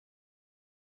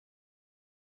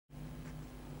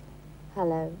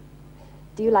Hello.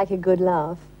 Do you like a good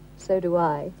laugh? So do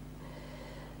I.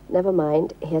 Never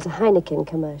mind. Here's a Heineken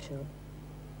commercial.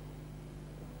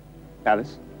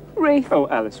 Alice? Rafe. Oh,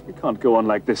 Alice, we can't go on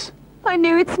like this. I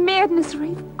know it's madness,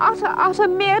 Rafe. Utter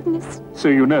madness. So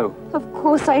you know? Of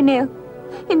course I know.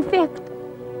 In fact,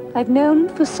 I've known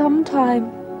for some time.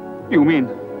 You mean?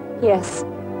 Yes.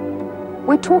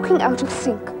 We're talking out of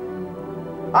sync.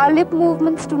 Our lip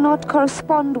movements do not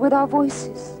correspond with our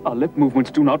voices. Our lip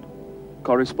movements do not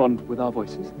correspond with our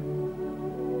voices.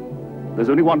 There's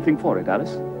only one thing for it,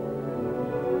 Alice.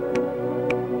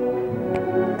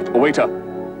 Oh, waiter,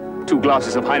 2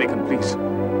 glasses of Heineken, please.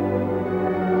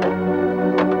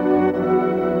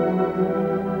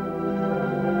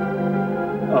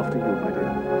 After you, my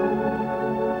dear.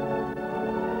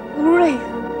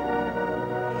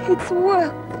 Rafe, it's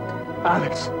worked.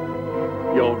 Alice,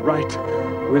 you're right.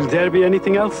 Will there be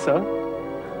anything else, sir?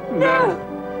 No.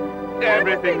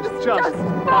 Everything's just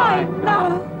fine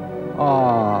now.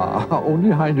 Ah, only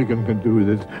Heineken can do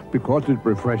this because it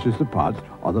refreshes the parts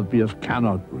other beers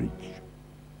cannot reach.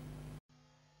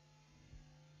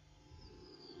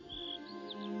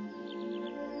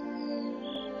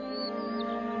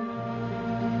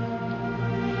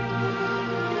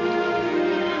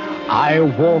 I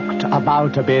walked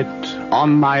about a bit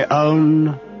on my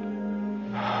own.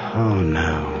 Oh,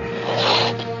 no.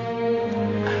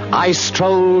 I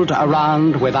strolled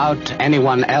around without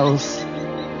anyone else.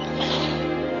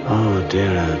 Oh,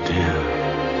 dear, oh, dear.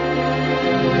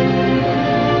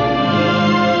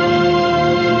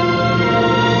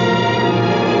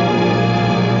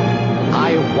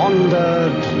 I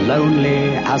wandered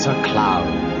lonely as a cloud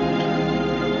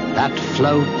that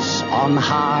floats on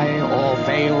high o'er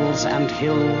vales and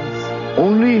hills.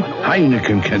 Only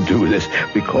Heineken can do this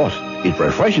because it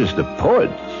refreshes the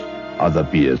poets other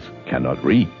beers cannot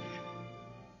reach.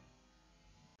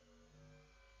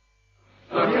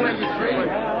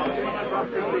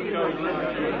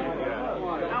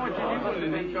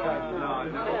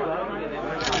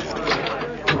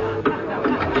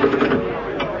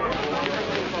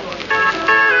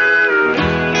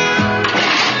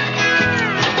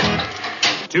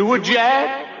 To a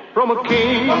jack from a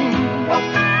king,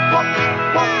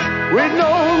 with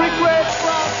no regrets,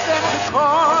 dropped at the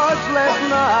cards last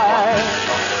night,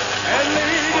 and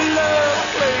Lady Love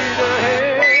played her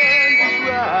hand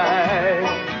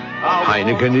right.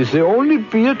 Heineken is the only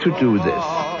beer to do this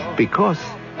because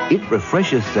it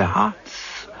refreshes the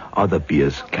hearts other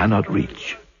beers cannot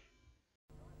reach.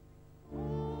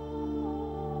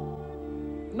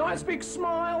 Nice big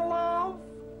smile, love.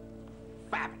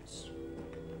 Fabulous.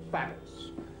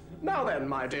 Fabulous. Now then,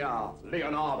 my dear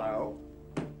Leonardo.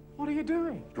 What are you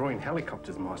doing? Drawing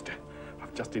helicopters, Master.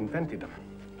 I've just invented them.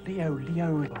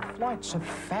 Leo, flights of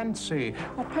fancy.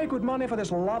 I'll pay good money for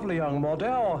this lovely young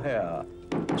model here.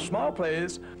 Smile,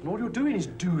 please. And all you're doing is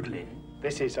doodling.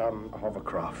 This is, a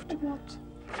hovercraft. What?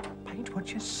 Paint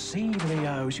what you see,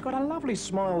 Leo. She's got a lovely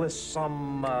smile. There's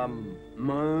some,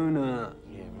 Mona.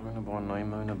 Yeah, Mona by name,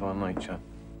 Mona by nature.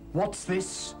 What's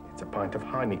this? It's a pint of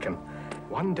Heineken.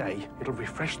 One day, it'll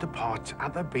refresh the parts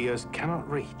other beers cannot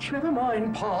reach. Never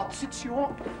mind parts, it's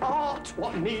your art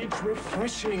what needs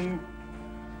refreshing.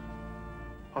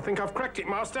 I think I've cracked it,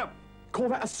 Master. Call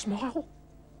that a smile?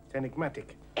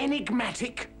 Enigmatic.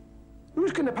 Enigmatic?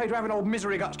 Who's going to pay to have an old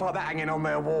misery guts like that hanging on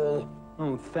their wall?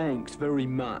 Oh, thanks very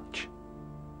much.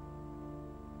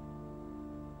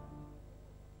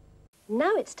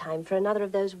 Now it's time for another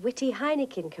of those witty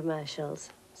Heineken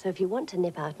commercials. So if you want to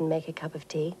nip out and make a cup of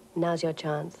tea, now's your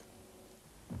chance.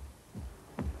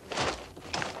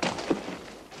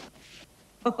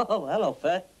 Oh, hello,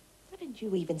 Pet. Haven't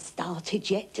you even started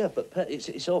yet? Yeah, but Pet,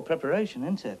 it's all preparation,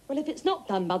 isn't it? Well, if it's not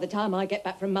done by the time I get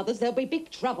back from Mother's, there'll be big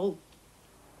trouble.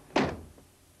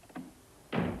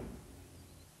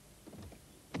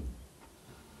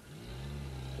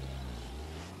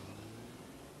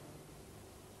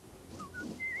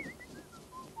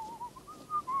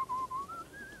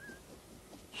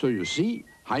 So you see,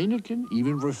 Heineken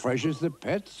even refreshes the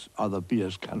pets other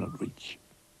beers cannot reach.